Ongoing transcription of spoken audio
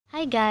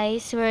Hi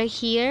guys, we're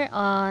here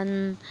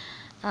on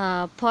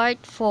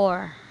part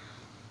 4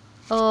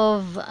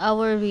 of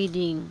our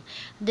reading.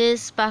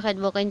 This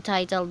pocketbook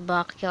entitled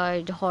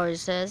Backyard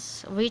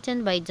Horses,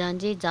 written by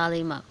Dandi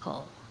Daley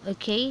Mackall.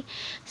 Okay,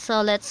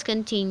 so let's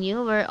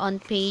continue. We're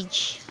okay,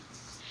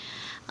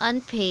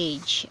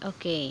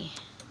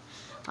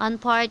 on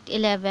part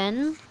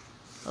 11,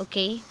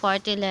 okay,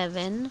 part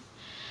 11,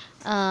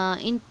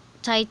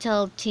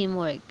 entitled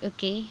Teamwork,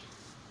 okay.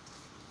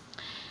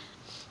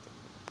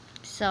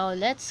 So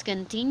let's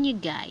continue,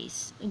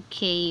 guys.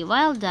 Okay,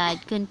 while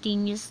Dad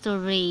continues to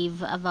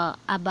rave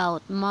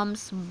about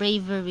Mom's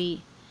bravery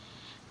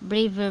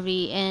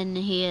and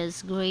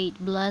his great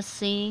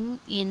blessing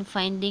in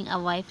finding a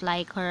wife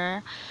like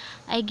her,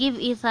 I give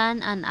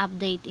Ethan an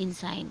update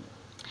inside.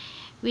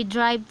 We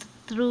drive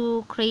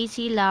through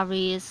Crazy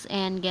Larry's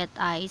and get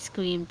ice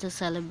cream to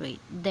celebrate.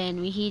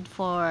 Then we head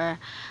for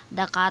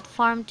the cat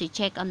farm to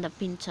check on the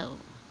pinto.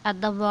 At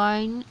the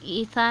barn,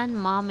 Ethan,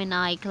 Mom, and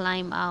I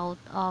climb out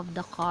of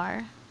the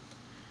car.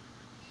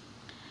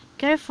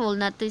 Careful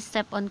not to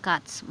step on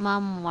cats,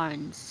 Mom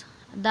warns.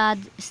 Dad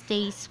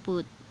stays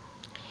put.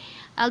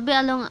 I'll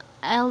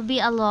be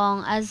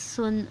along as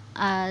soon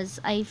as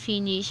I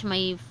finish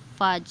my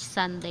fudge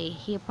sundae,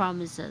 he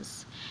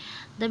promises.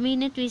 The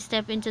minute we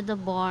step into the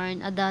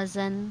barn, a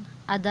dozen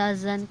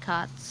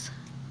cats.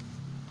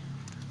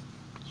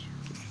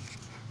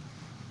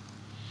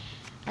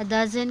 A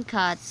dozen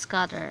cats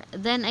scatter.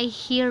 Then I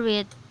hear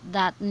it,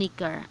 that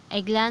nicker.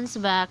 I glance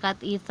back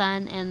at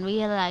Ethan and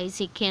realize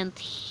he can't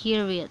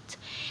hear it.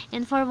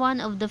 And for one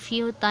of the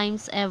few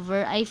times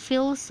ever, I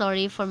feel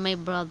sorry for my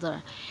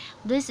brother.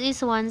 This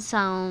is one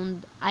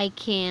sound I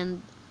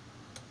can't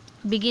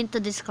begin to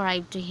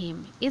describe to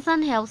him.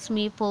 Ethan helps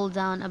me pull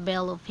down a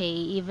bale of hay,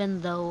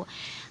 even though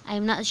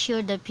I'm not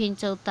sure the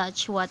pinto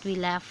touched what we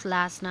left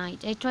last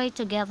night. I try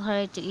to get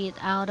her to eat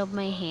out of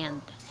my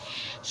hand.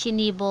 She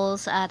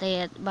nibbles at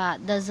it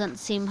but doesn't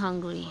seem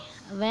hungry.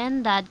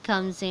 When Dad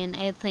comes in,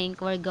 I think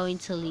we're going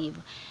to leave.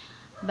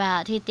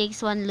 But he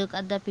takes one look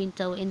at the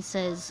pinto and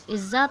says,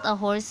 "Is that a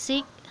horse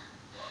sick?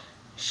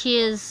 She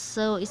is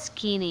so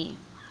skinny."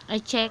 I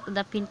check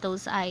the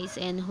pinto's eyes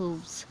and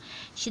hooves.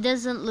 She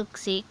doesn't look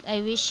sick.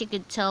 I wish she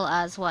could tell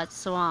us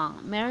what's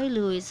wrong. Mary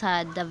Louise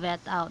had the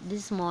vet out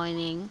this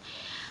morning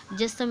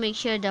just to make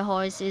sure the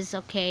horse is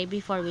okay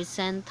before we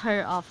sent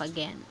her off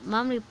again.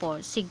 Mom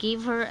reports she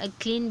gave her a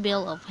clean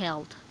bill of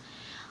health.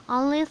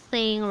 Only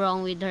thing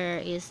wrong with her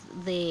is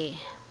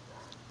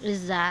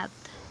that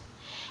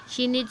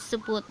she needs to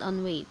put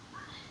on weight.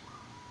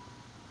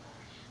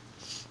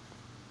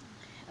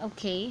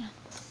 Okay.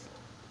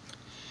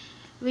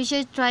 We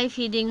should try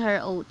feeding her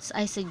oats,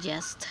 I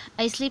suggest.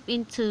 I slip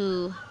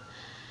into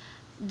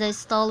the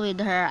stall with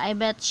her. I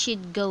bet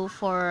she'd go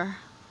for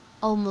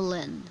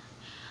omelette.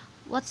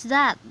 "What's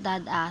that?"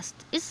 Dad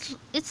asked.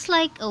 It's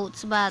like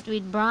oats, but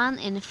with bran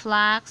and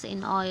flax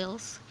and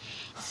oils.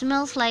 It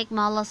smells like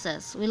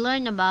molasses. We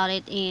learned about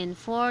it in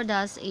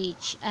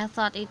 4-H. I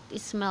thought it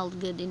smelled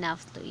good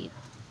enough to eat.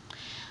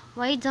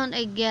 Why don't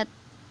I get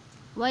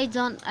Why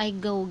don't I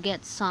go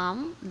get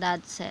some?"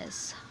 Dad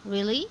says.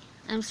 "Really?"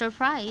 I'm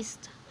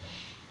surprised.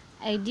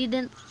 I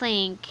didn't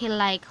think he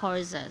liked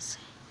horses.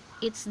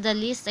 "It's the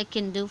least I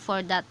can do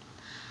for that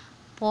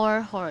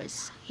poor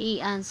horse," he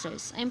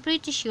answers. "I'm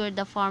pretty sure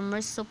the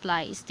farmer's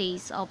supply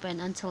stays open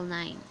until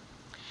 9.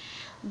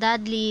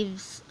 Dad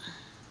leaves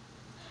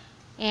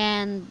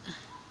and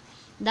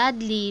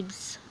Dad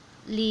leaves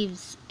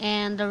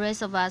and the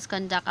rest of us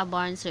conduct a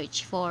barn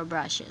search for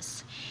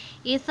brushes.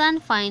 Ethan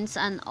finds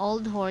an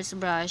old horse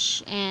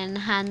brush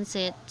and hands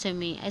it to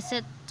me. I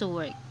set to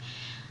work.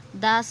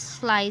 Dust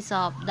flies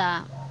off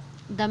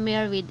the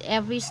mare with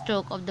every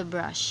stroke of the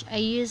brush. I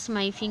use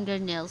my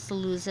fingernails to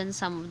loosen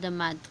some of the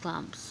mud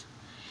clumps.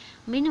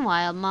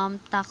 Meanwhile,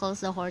 Mom tackles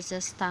the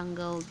horse's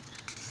tangled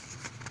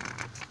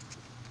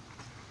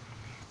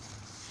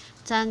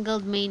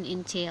mane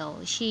and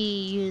tail.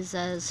 She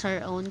uses her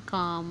own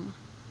comb.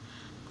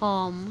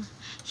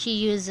 She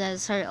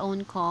uses her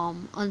own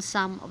comb on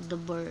some of the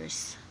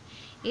burrs.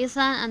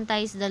 Ethan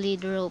unties the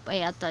lead rope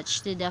I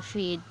attached to the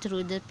feed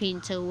through the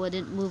pinto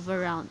wouldn't move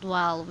around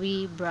while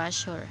we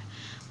brush her.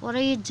 "What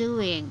are you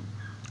doing?"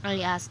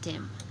 I asked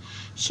him.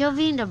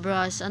 "Shoving the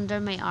brush under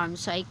my arm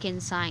so I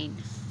can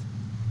sign."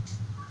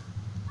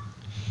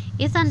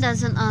 Ethan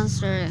doesn't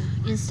answer.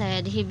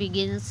 Instead, he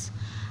begins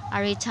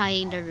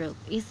retying the rope.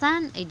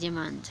 "Ethan," I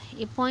demand.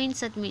 He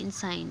points at me and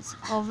signs.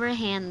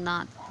 "Overhand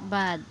knot.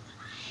 Bad."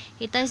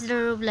 He ties the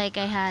rope like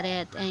I had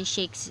it and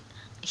shakes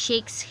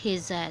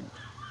his head.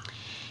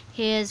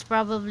 He is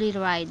probably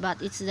right,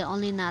 but it's the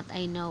only knot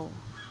I know.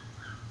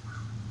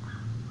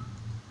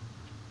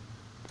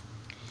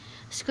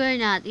 "Square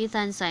knot,"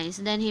 Ethan signs.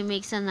 Then he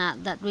makes a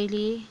knot that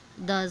really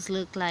does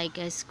look like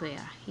a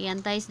square. He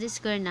unties the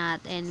square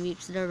knot and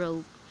whips the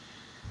rope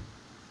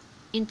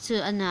into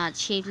a knot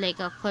shaped like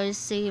a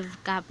cursive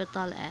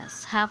capital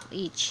S. "Half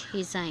each,"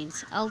 he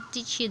signs. "I'll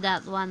teach you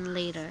that one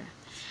later."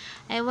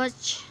 I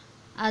watch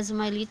as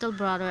my little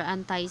brother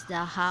unties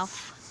the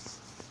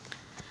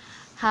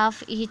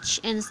half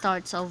each and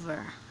starts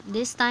over.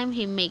 This time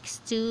he makes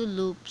two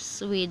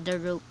loops with the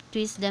rope,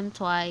 twists them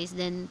twice,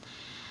 then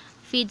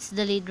feeds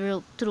the lead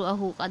rope through a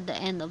hook at the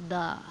end of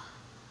the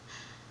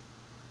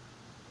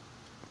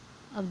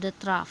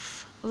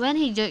trough. When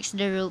he jerks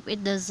the rope,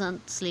 it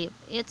doesn't slip.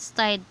 It's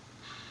tied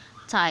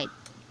tight.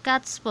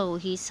 Cat's paw,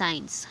 he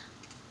signs.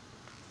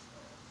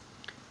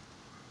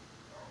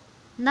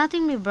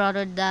 Nothing my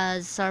brother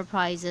does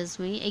surprises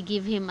me. I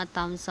give him a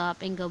thumbs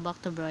up and go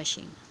back to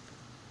brushing.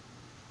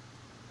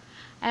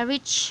 I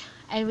reach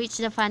I reach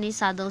the funny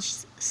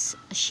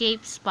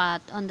saddle-shaped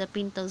spot on the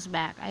Pinto's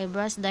back. I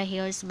brush the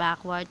hairs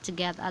backward to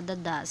get at the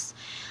dust,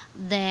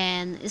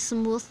 then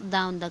smooth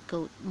down the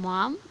coat.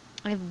 Mom,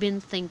 I've been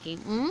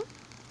thinking.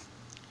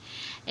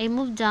 I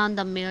move down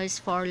the mare's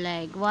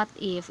foreleg. What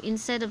if,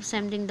 instead of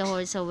sending the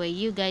horse away,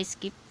 you guys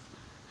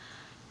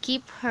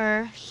keep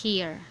her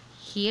here?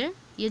 Here?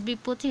 You'd be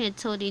putting a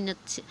toad in a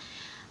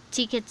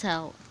ticket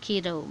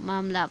kiddo.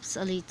 Mom laughs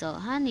a little.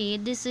 Honey,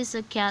 this is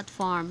a cat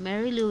farm.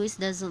 Mary Louise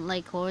doesn't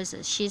like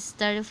horses. She's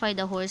terrified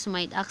the horse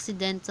might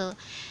accidentally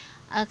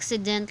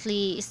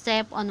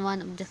step on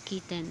one of the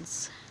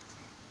kittens.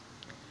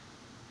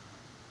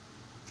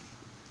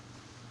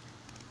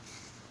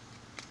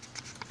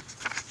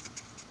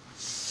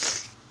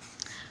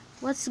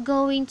 What's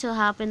going to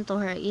happen to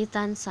her?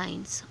 Ethan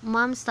signs.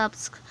 Mom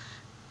stops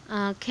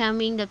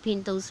combing the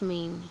Pinto's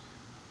mane.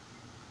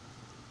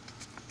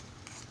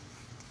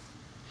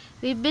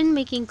 We've been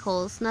making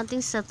calls,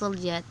 nothing settled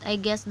yet. I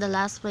guess the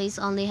last place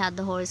only had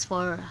the horse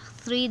for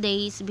 3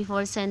 days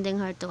before sending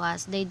her to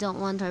us. They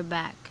don't want her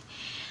back.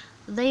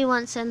 They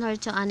won't send her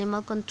to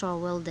animal control,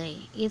 will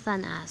they?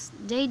 Ethan asked.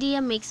 The idea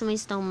makes my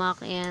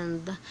stomach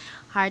and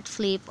heart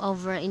flip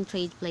over in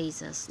trade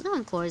places. No,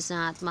 of course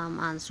not, Mom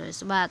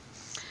answers. But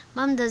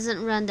Mom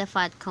doesn't run the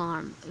fat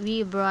farm.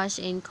 We brush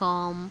and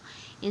comb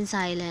in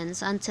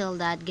silence until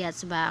Dad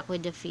gets back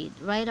with the feed.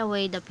 Right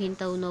away, the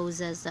Pinto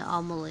noses the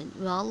omelette.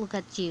 Well, look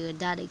at you,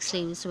 Dad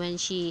exclaims when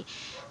she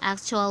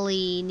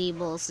actually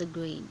nibbles the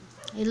grain.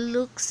 He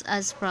looks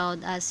as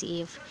proud as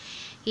if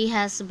he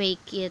has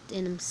baked it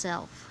in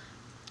himself.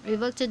 We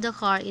walk to the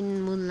car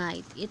in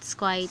moonlight. It's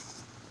quiet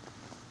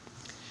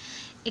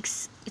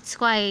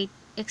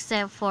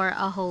except for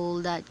a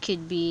hole that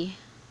could be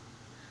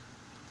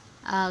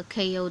a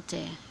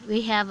coyote.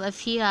 We have a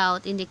few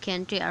out in the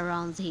country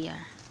around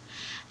here.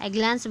 I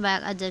glance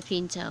back at the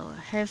Pinto.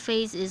 Her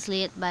face is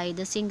lit by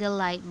the single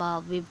light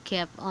bulb we've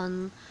kept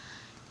on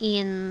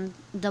in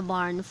the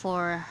barn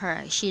for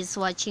her. She's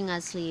watching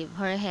us leave,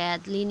 her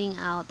head leaning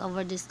out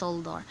over the stall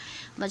door,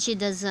 but she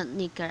doesn't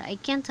nicker. I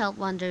can't help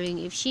wondering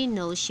if she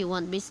knows she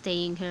won't be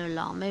staying here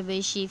long.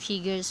 Maybe she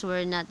figures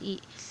we're not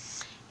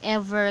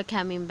ever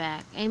coming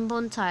back. I'm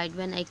bone tired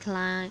when I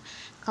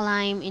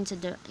climb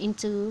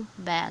into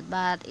bed,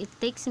 but it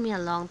takes me a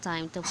long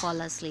time to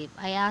fall asleep.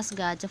 I ask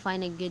God to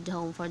find a good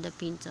home for the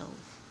Pinto.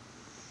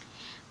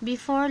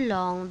 Before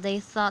long, they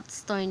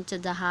thoughts turned to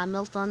the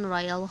Hamilton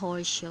Royal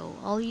Horse Show.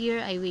 All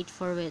year I wait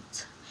for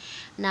it.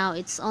 Now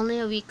it's only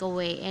a week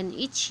away, and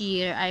each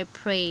year I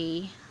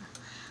pray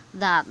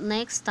that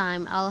next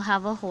time I'll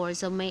have a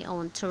horse of my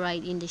own to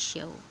ride in the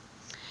show.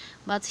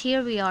 But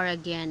here we are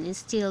again, and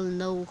still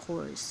no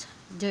horse.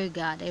 Dear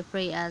God, I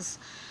pray as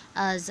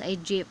I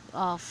drift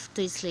off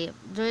to sleep.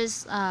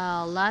 There's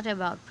a lot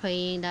about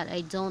praying that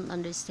I don't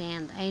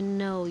understand. I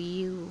know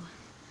you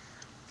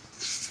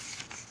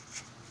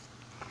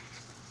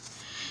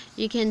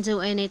can do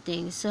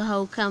anything, so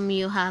how come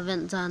you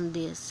haven't done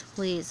this?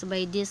 Please,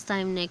 by this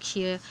time next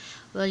year,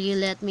 will you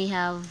let me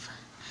have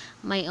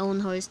my own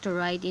horse to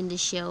ride in the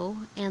show?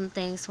 And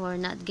thanks for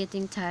not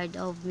getting tired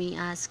of me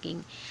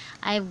asking.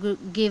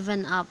 I've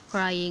given up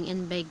crying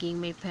and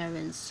begging my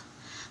parents.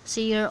 So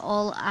you're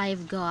all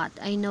I've got.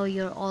 I know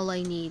you're all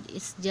I need.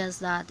 It's just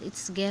that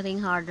it's getting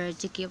harder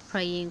to keep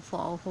praying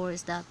for a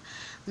horse that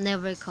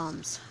never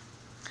comes.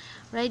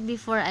 Right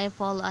before I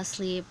fall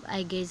asleep,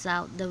 I gaze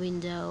out the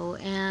window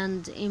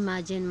and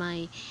imagine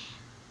my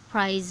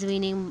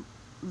prize-winning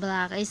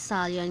black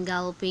stallion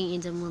galloping in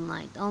the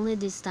moonlight. Only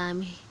this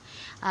time,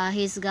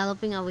 he's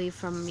galloping away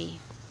from me.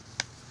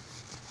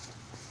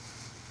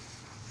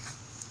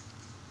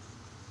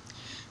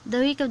 The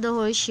week of the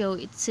horse show,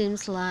 it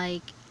seems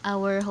like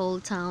our whole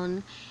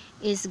town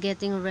is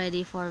getting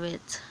ready for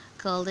it.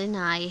 Colt and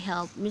I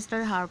help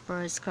Mr.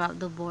 Harper scrub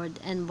the board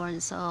and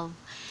boards of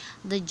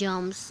the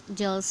jumps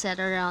Jill set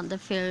around the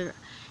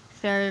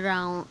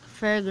fairground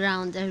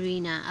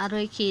arena.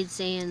 Other kids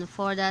in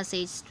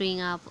 4-8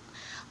 string up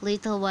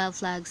little white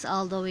flags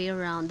all the way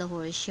around the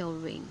horse show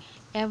ring.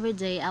 Every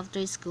day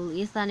after school,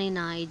 Ethan and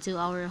I do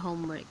our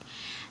homework.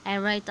 I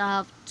write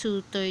up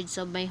 2/3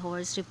 of my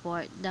horse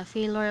report, the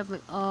failure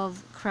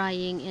of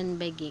crying and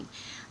begging.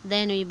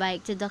 Then we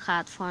bike to the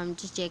cat farm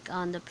to check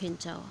on the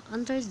Pinto.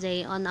 On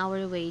Thursday, on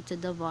our way to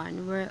the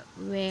barn, we're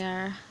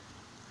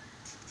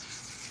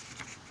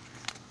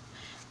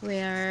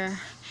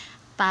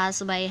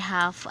passed by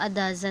half a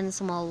dozen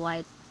small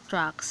white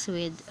trucks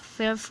with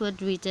fair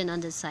food written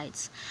on the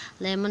sides: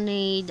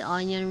 lemonade,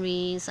 onion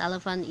rings,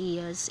 elephant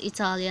ears,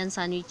 Italian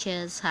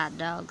sandwiches, hot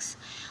dogs.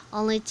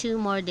 Only 2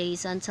 more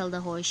days until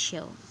the horse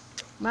show.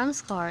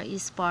 Mom's car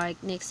is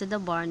parked next to the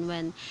barn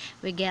when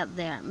we get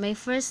there. My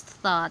first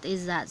thought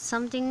is that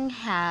something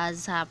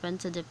has happened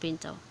to the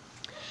Pinto.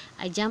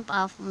 I jump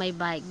off my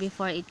bike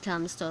before it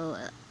comes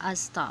to a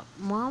stop.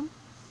 Mom?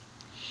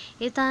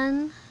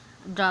 Ethan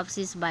drops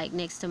his bike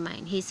next to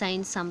mine. He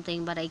signs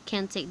something, but I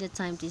can't take the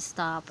time to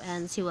stop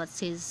and see what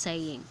he's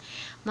saying.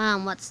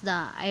 Mom, what's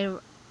that?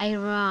 I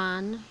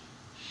run.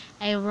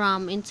 I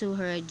ram into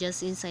her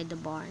just inside the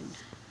barn.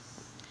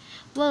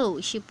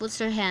 Whoa! She puts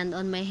her hand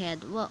on my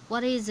head.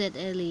 What is it,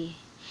 Ellie?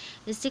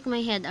 I stick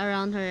my head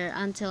around her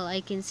until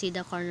I can see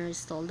the corner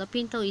stall. The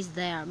Pinto is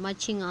there,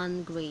 munching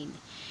on grain.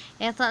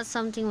 I thought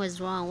something was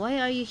wrong. Why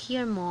are you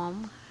here,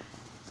 Mom?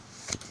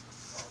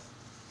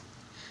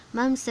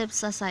 Mom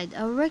steps aside.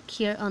 I work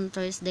here on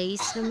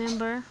Thursdays,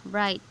 remember?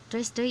 Right,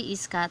 Thursday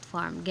is cat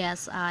farm.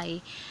 Guess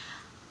I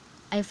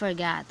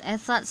forgot. I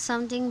thought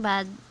something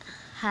bad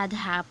had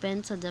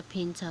happened to the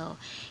Pinto.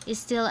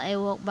 Still, I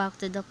walk back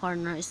to the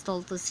corner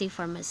stall to see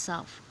for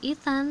myself.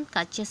 Ethan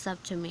catches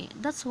up to me.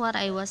 That's what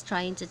I was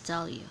trying to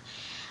tell you.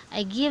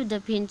 I give the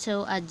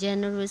Pinto a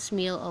generous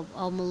meal of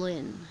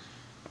omelette.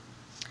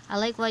 I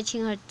like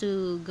watching her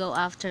to go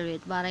after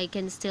it, but I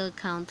can still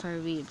count her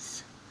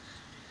ribs.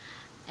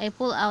 I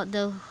pull out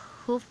the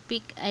hoof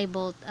pick I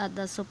bought at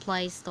the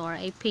supply store.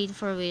 I paid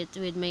for it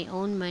with my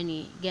own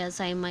money. Guess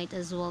I might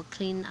as well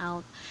clean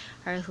out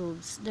her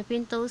hooves. The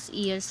Pinto's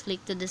ears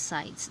flick to the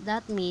sides.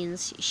 That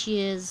means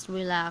she is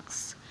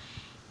relaxed,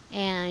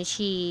 and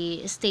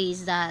she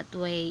stays that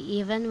way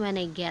even when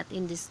I get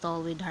in the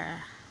stall with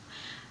her.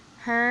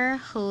 Her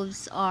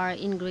hooves are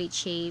in great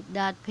shape.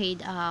 That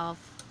paid off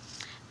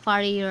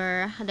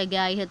farrier, the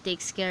guy who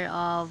takes care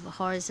of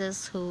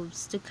horses'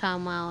 hooves, to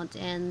come out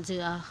and do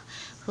a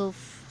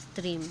hoof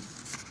trim.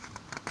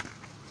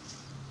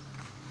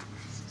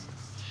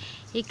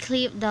 He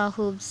clipped the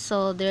hooves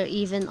so they're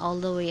even all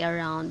the way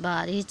around,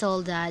 but he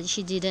told Dad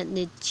she didn't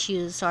need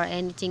shoes or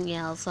anything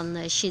else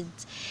unless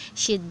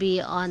she'd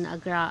be on a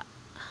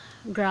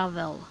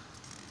gravel.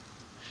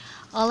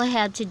 All I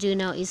have to do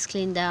now is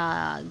clean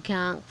the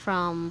gunk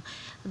from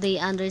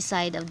the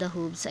underside of the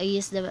hooves. I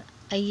use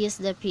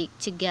the pick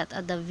to get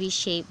at the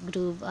V-shaped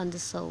groove on the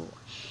sole.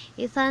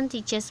 Ethan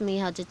teaches me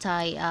how to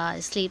tie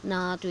a slip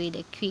knot with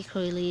a quick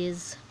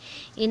release.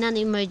 In an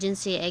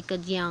emergency, I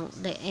could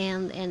yank the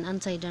end and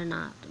untie the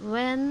knot.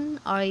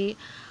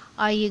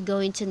 Are you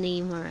going to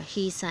name her?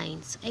 He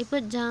signs. I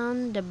put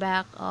down the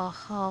back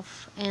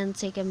off and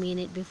take a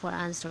minute before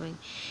answering.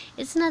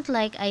 It's not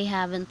like I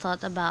haven't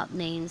thought about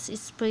names.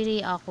 It's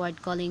pretty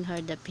awkward calling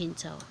her the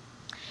Pinto.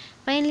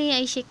 Finally,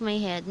 I shake my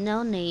head.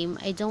 No name.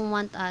 I don't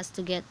want us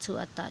to get too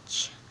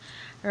attached.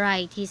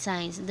 Right, he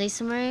signs. The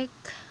smirk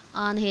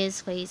on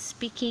his face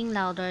speaking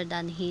louder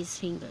than his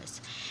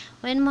fingers.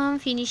 When Mom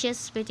finishes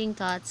spitting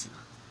thoughts,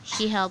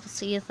 she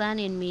helps Ethan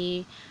and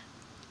me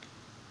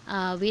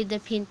with the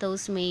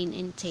Pinto's mane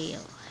and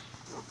tail.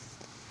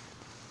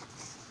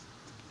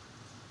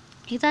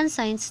 Ethan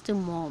signs to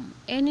Mom.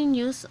 Any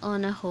news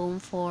on a home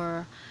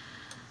for...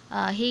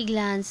 he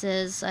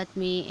glances at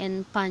me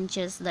and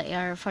punches the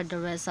air for the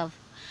rest of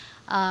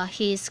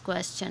his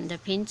question. The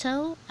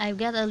Pinto? I've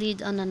got a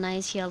lead on a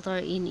nice shelter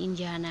in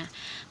Indiana,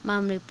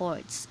 Mom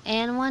reports.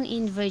 And one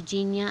in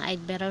Virginia.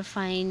 I'd better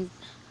find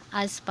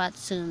a spot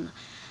soon.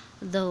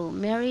 Though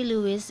Mary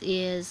Louise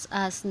is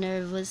as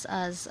nervous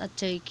as a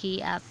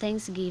turkey at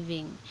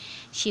Thanksgiving.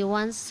 She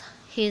wants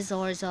his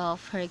horse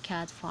off her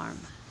cat farm.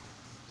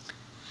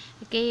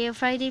 Okay,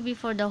 Friday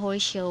before the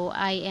horse show,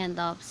 I end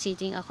up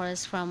sitting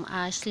across from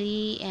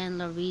Ashley and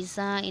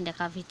Larissa in the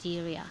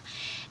cafeteria.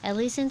 I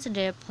listen to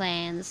their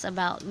plans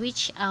about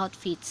which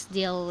outfits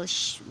they'll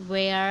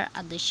wear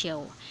at the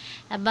show.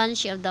 A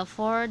bunch of the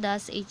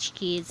 4-H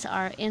kids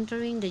are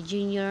entering the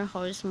junior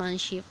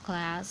horsemanship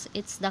class.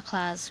 It's the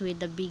class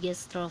with the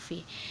biggest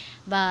trophy.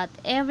 But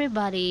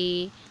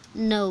everybody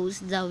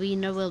knows the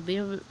winner will be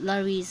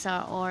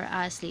Larissa or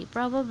Ashley.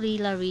 Probably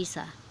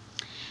Larissa.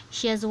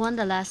 She has won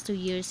the last 2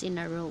 years in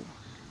a row.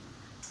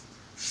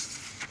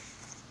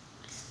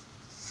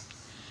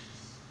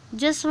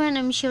 Just when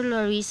I'm sure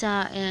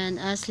Larissa and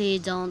Ashley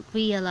don't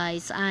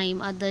realize I'm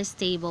at the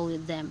stable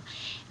with them,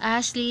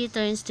 Ashley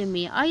turns to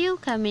me. Are you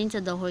coming to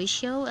the horse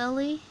show,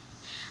 Ellie?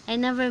 I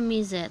never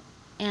miss it,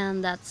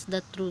 and that's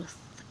the truth.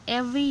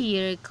 Every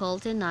year,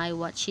 Colt and I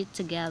watch it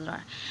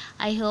together.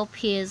 I hope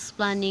he is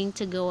planning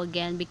to go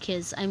again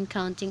because I'm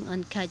counting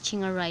on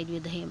catching a ride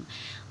with him.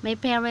 My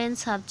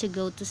parents have to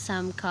go to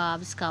some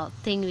Cub Scout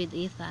thing with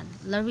Ethan.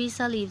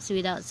 Larissa leaves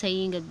without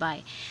saying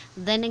goodbye.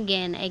 Then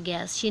again, I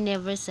guess she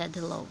never said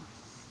hello.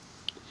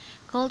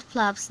 Colt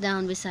plops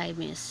down beside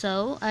me.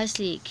 So,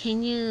 Ashley,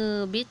 can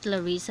you beat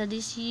Larissa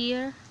this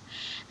year?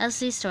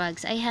 Ashley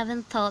shrugs. I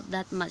haven't thought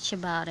that much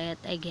about it,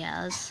 I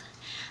guess.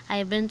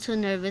 I've been too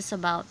nervous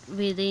about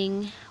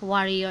reading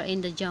Warrior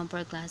in the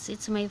jumper class.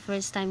 It's my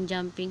first time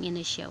jumping in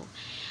a show.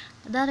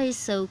 That is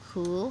so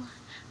cool,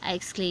 I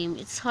exclaimed.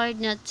 It's hard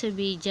not to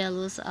be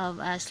jealous of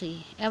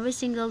Ashley. Every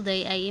single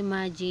day I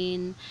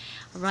imagine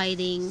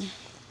riding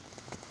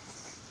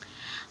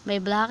my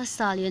black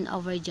stallion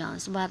over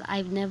John's, but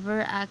I've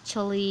never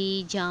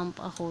actually jumped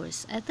a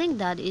horse. I think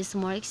Dad is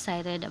more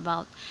excited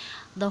about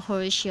the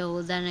horse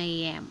show than I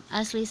am.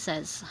 Ashley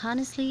says,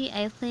 honestly,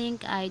 I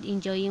think I'd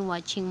enjoy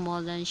watching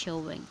more than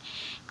showing.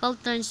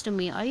 Colt turns to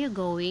me, are you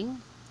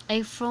going?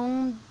 I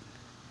frowned,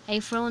 I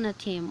frowned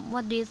at him.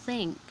 What do you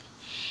think?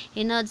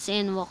 He nods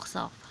and walks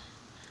off.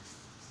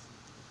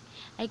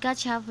 I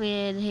catch up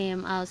with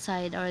him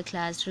outside our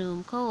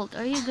classroom. Colt,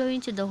 are you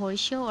going to the horse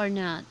show or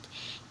not?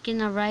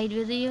 Can I ride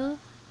with you?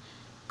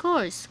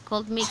 Course,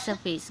 Colt makes a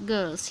face.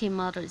 Girls, he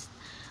mutters,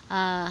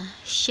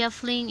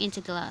 shuffling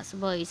into class.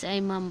 Boys, I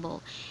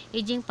mumble,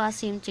 edging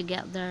past him to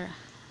get there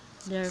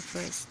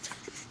first.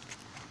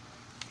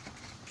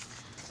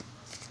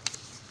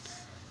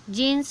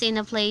 Jeans in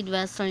a plaid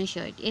western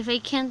shirt. If I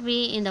can't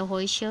be in the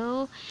horse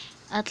show,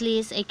 at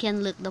least I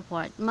can look the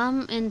part.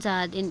 Mom and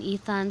Dad and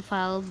Ethan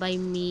filed by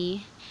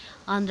me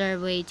on their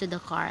way to the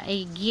car.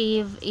 I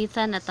give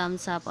Ethan a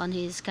thumbs up on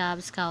his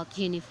Cub Scout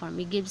uniform.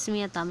 He gives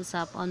me a thumbs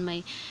up on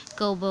my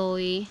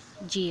cowboy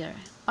gear.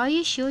 Are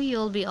you sure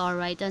you'll be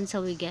alright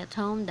until we get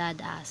home?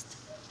 Dad asked.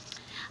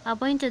 I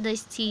point to the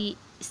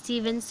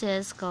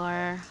Stevens'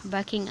 car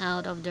backing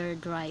out of their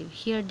drive.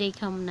 Here they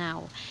come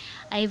now.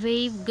 I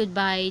wave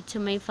goodbye to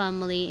my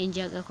family and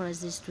jog across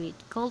the street.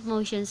 Colt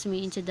motions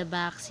me into the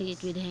back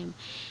seat with him.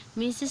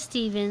 Mrs.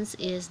 Stevens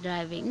is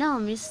driving. No,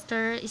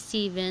 Mr.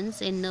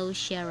 Stevens and no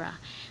Shara.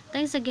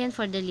 Thanks again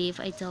for the lift,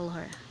 I tell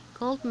her.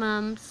 Colt's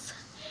mom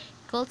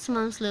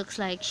looks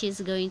like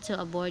she's going to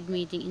a board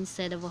meeting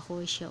instead of a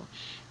horse show.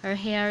 Her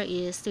hair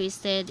is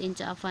twisted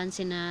into a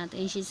fancy knot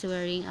and she's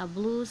wearing a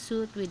blue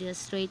suit with a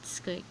straight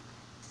skirt.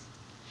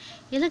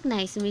 You look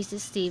nice, Mrs.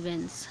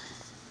 Stevens.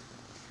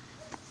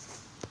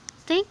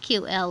 Thank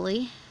you,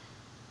 Ellie,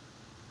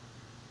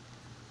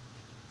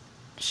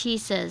 she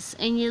says,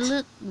 and you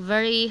look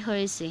very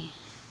horsey.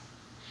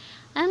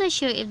 I'm not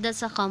sure if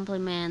that's a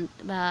compliment,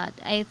 but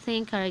I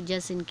think her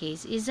just in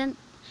case. Isn't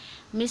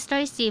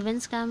Mr.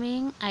 Stevens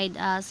coming? I'd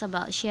ask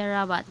about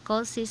Shara, but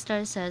Cole's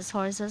sister says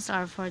horses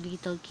are for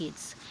little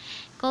kids.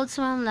 Cole's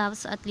mom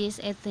laughs, at least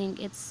I think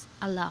it's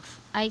a laugh.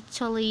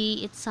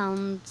 Actually, it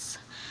sounds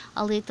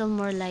a little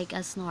more like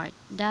a snort.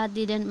 Dad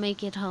didn't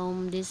make it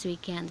home this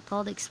weekend,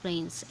 Cole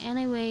explains.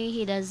 Anyway,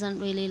 he doesn't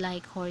really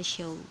like horse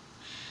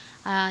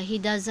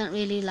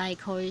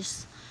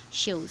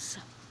shows.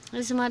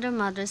 His mother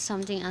mutters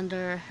something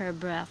under her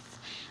breath,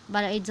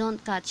 but I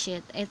don't catch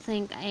it. I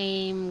think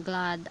I'm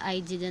glad I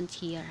didn't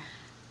hear.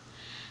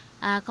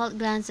 Colt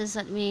glances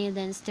at me,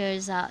 then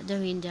stares out the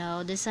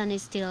window. The sun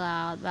is still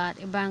out,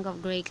 but a bank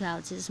of gray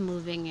clouds is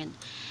moving in.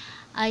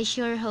 I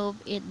sure hope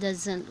it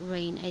doesn't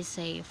rain, I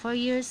say. 4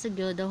 years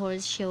ago, the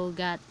horse show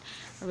got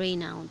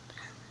rained out.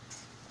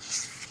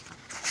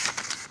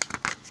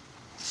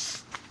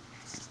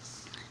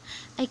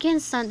 I can't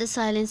stand the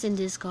silence in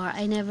this car.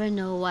 I never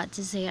know what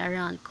to say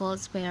around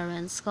Colt's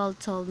parents.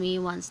 Colt told me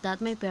once that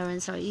my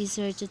parents are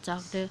easier to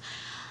talk to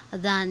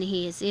than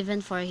his,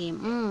 even for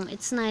him.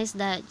 It's nice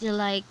that you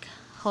like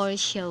horse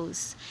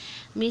shows.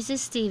 Mrs.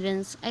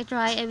 Stevens, I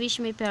try. I wish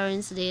my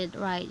parents did.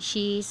 Right,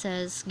 she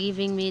says,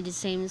 giving me the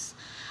same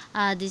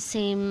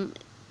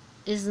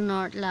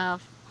snort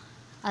laugh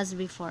as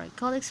before.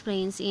 Cole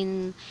explains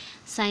in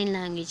sign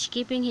language,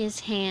 keeping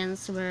his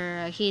hands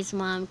where his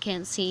mom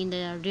can't see in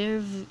the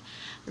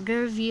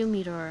rear view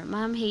mirror.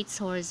 Mom hates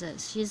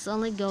horses. She's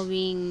only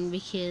going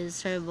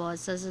because her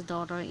boss has a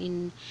daughter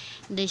in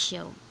the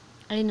show.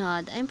 I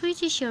nod. I'm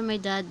pretty sure my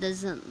dad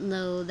doesn't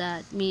know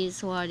that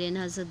Miss Warden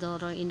has a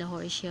daughter in the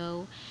horse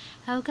show.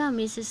 How come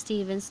Mrs.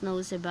 Stevens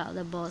knows about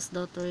the boss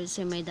daughters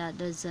and my dad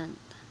doesn't?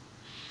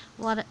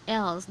 What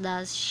else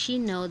does she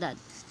know that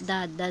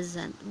dad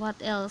doesn't? What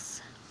else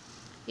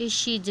is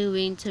she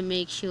doing to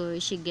make sure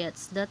she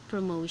gets that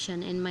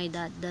promotion and my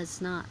dad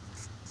does not?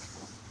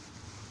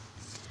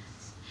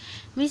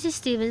 Mrs.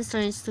 Stevens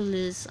turns to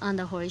loose on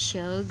the horse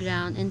show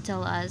ground and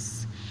tells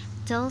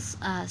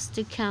us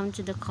to come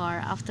to the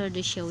car after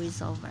the show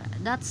is over.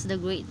 That's the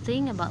great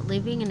thing about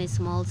living in a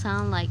small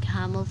town like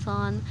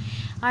Hamilton.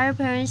 Our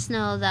parents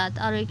know that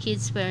other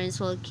kids'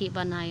 parents will keep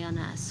an eye on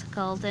us.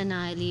 Colt and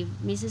I leave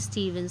Mrs.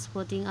 Stevens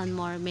putting on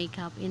more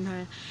makeup in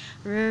her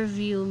rear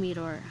view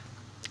mirror.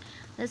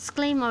 Let's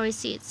claim our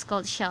seats,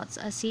 Colt shouts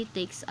as he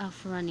takes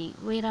off running.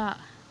 Wait up,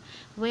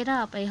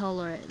 I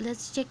holler.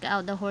 Let's check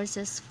out the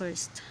horses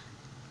first.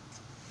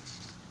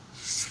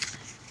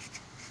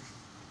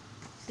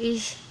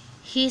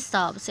 He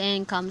stops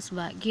and comes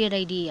back. Good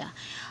idea.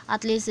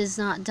 At least he's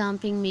not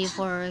dumping me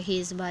for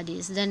his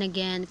buddies. Then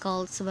again,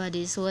 Colt's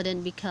buddies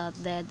wouldn't be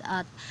caught dead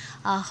at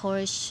a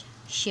horse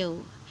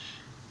show.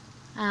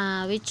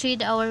 We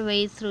treat our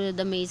way through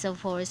the maze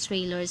of horse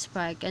trailers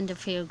parked on the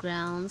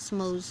fairgrounds.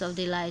 Most of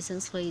the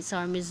license plates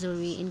are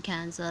Missouri and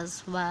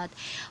Kansas, but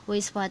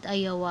we spot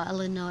Iowa,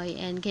 Illinois,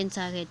 and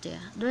Kentucky too.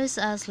 There's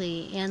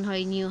Ashley and her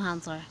new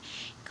hunter.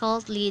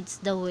 Colt leads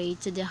the way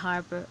to the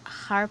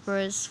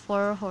Harper's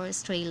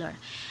four-horse trailer.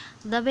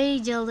 The bay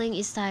gelding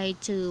is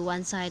tied to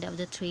one side of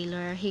the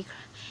trailer. He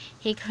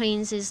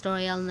cranes his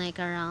royal neck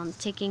around,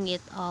 taking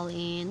it all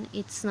in.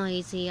 It's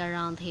noisy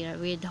around here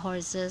with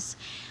horses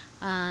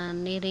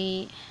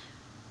neighing,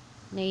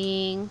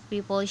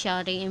 people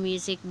shouting, and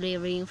music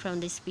blaring from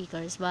the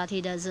speakers, but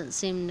he doesn't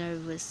seem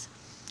nervous.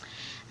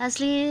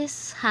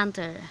 Ashley's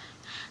Hunter,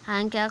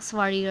 Hancock's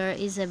Warrior,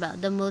 is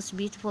about the most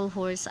beautiful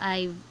horse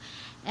I've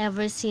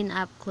ever seen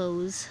up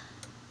close.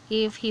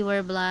 If he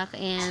were black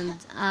and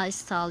a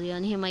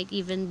stallion, he might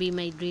even be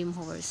my dream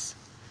horse.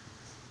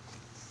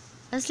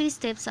 Leslie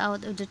steps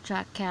out of the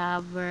truck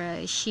cab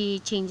where she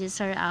changes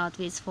her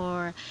outfits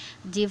for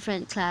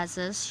different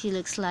classes. She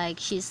looks like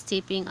she's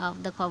stepping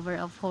off the cover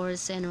of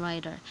Horse and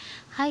Rider.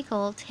 Hi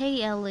Colt,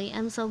 hey Ellie,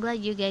 I'm so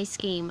glad you guys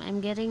came. I'm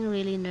getting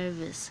really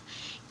nervous.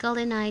 Colt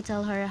and I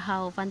tell her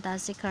how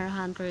fantastic her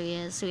hunter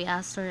is. We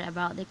asked her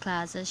about the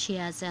classes she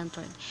has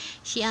entered.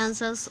 She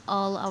answers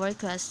all our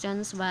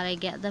questions, but I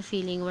get the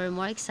feeling we're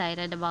more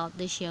excited about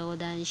the show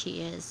than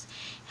she is.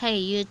 Hey,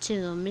 you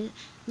too.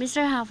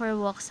 Mr. Huffer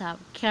walks up,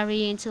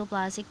 carrying two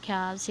plastic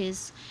cups.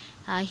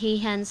 He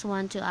hands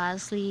one to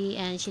Ashley,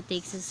 and she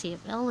takes a sip.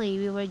 Ellie,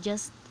 we were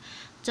just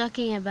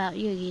talking about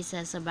you, he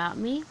says. About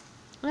me?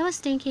 I was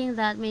thinking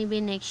that maybe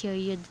next year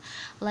you'd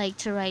like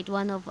to ride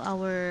one of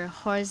our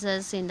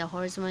horses in the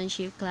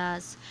horsemanship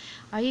class.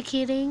 Are you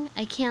kidding?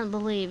 I can't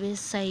believe he's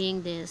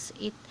saying this.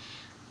 It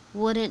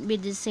wouldn't be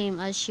the same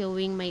as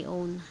showing my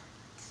own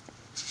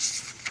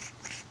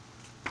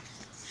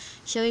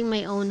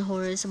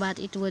horse, but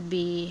it would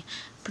be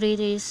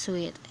pretty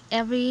sweet.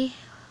 Every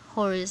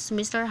horse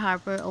Mr.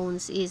 Harper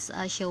owns is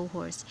a show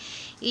horse.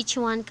 Each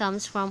one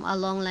comes from a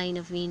long line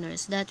of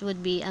winners. That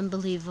would be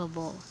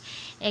unbelievable.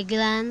 A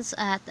glance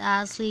at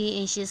Ashley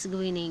and she's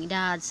grinning.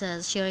 Dad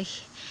says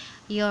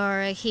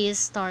you're his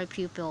star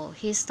pupil.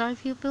 His star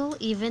pupil?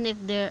 Even if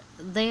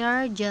they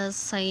are just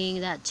saying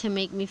that to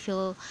make me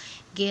feel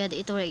good,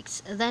 it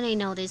works. Then I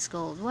notice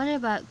Gold. What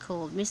about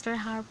Gold, Mr.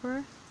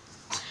 Harper?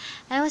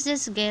 I was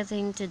just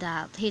getting to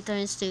that. He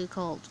turns to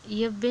Colt.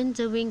 You've been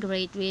doing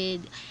great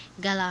with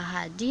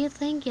Galahad. Do you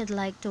think you'd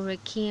like to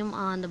work him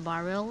on the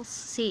barrels?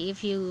 See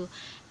if you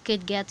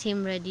could get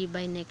him ready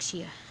by next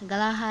year.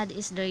 Galahad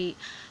is the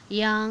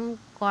young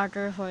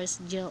quarter horse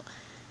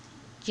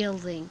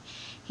gelding.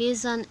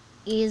 He's an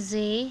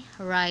easy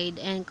ride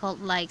and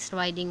Colt likes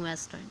riding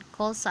western.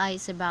 Colt's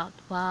eyes about,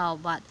 wow,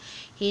 but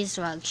he's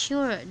rugged.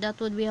 Sure, that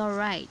would be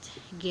alright.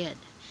 Good.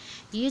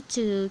 You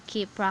two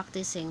keep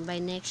practicing. By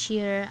next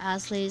year,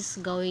 Ashley's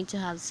going to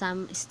have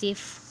some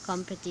stiff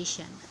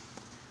competition.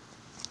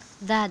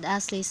 Dad,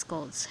 Ashley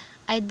scolds.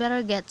 I'd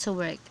better get to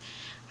work.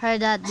 Her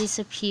dad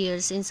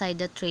disappears inside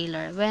the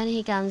trailer. When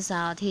he comes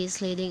out,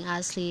 he's leading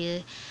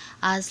Ashley's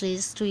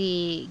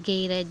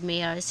three-gated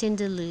mare,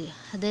 Cinderlou.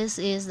 This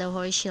is the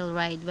horse she'll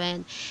ride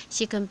when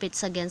she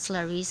competes against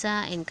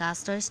Larissa and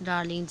Castor's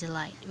Darling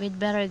Delight. We'd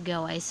better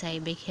go, I say,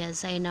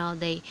 because I know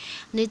they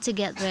need to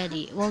get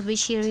ready. We'll be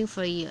cheering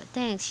for you.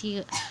 Thanks,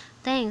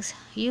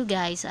 you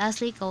guys.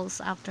 Ashley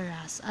calls after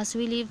us. As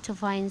we leave to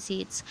find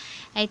seats,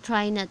 I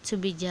try not to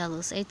be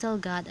jealous. I tell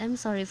God, I'm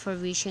sorry for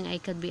wishing I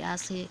could be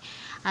Ashley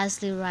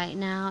right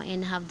now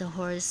and have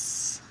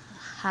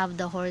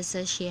the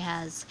horses she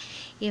has.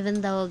 Even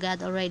though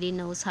God already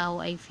knows how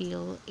I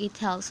feel, it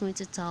helps me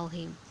to tell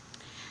him.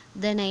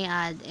 Then I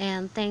add,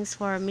 and thanks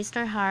for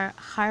Mr.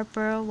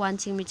 Harper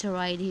wanting me to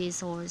ride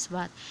his horse,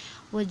 but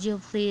would you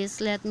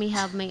please let me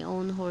have my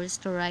own horse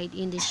to ride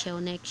in the show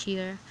next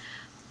year?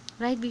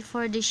 Right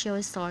before the show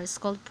starts,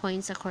 Colt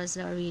points across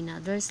the arena.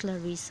 There's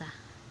Larissa.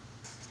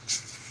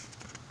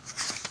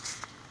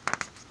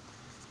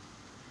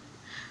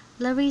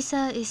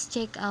 Larissa is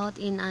checked out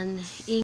in an